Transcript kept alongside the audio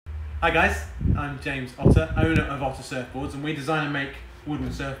Hi guys, I'm James Otter, owner of Otter Surfboards, and we design and make wooden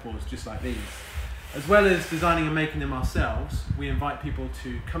surfboards just like these. As well as designing and making them ourselves, we invite people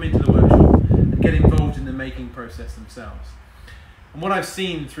to come into the workshop and get involved in the making process themselves. And what I've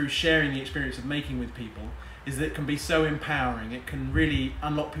seen through sharing the experience of making with people is that it can be so empowering. It can really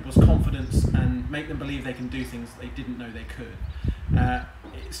unlock people's confidence and make them believe they can do things that they didn't know they could.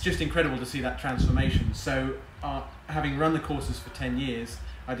 It's just incredible to see that transformation. So having run the courses for 10 years,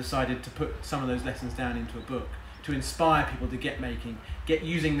 I decided to put some of those lessons down into a book to inspire people to get making, get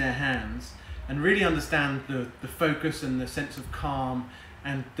using their hands, and really understand the focus and the sense of calm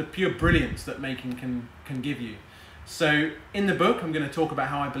and the pure brilliance that making can give you. So in the book, I'm going to talk about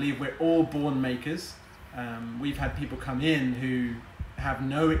how I believe we're all born makers. We've had people come in who have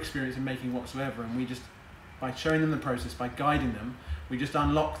no experience in making whatsoever, and we just, by showing them the process, by guiding them, we just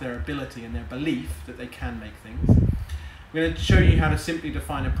unlock their ability and their belief that they can make things. I'm going to show you how to simply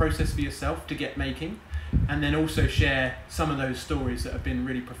define a process for yourself to get making, and then also share some of those stories that have been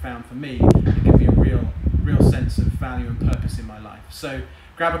really profound for me and give me a real sense of value and purpose in my life. So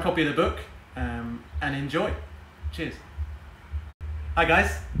grab a copy of the book and enjoy. Cheers. Hi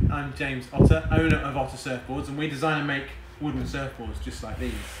guys, I'm James Otter, owner of Otter Surfboards, and we design and make wooden surfboards just like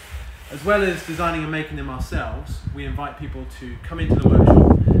these. As well as designing and making them ourselves, we invite people to come into the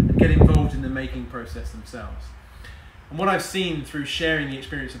workshop and get involved in the making process themselves. And what I've seen through sharing the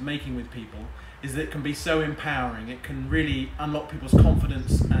experience of making with people is that it can be so empowering. It can really unlock people's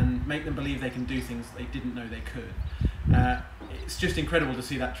confidence and make them believe they can do things that they didn't know they could. It's just incredible to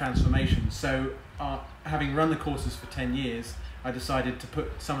see that transformation. So having run the courses for 10 years, I decided to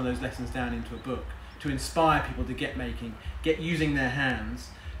put some of those lessons down into a book to inspire people to get making, get using their hands,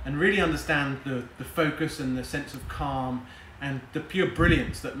 and really understand the focus and the sense of calm and the pure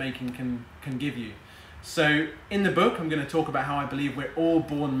brilliance that making can give you. So in the book, I'm going to talk about how I believe we're all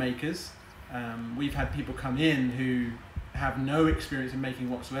born makers. We've had people come in who have no experience in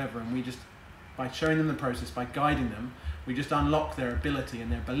making whatsoever, and we just, by showing them the process, by guiding them, we just unlock their ability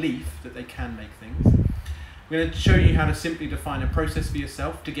and their belief that they can make things. I'm going to show you how to simply define a process for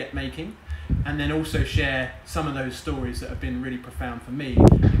yourself to get making, and then also share some of those stories that have been really profound for me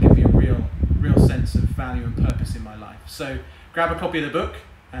and give me a real sense of value and purpose in my life. So grab a copy of the book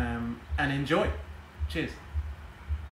and enjoy. Cheers.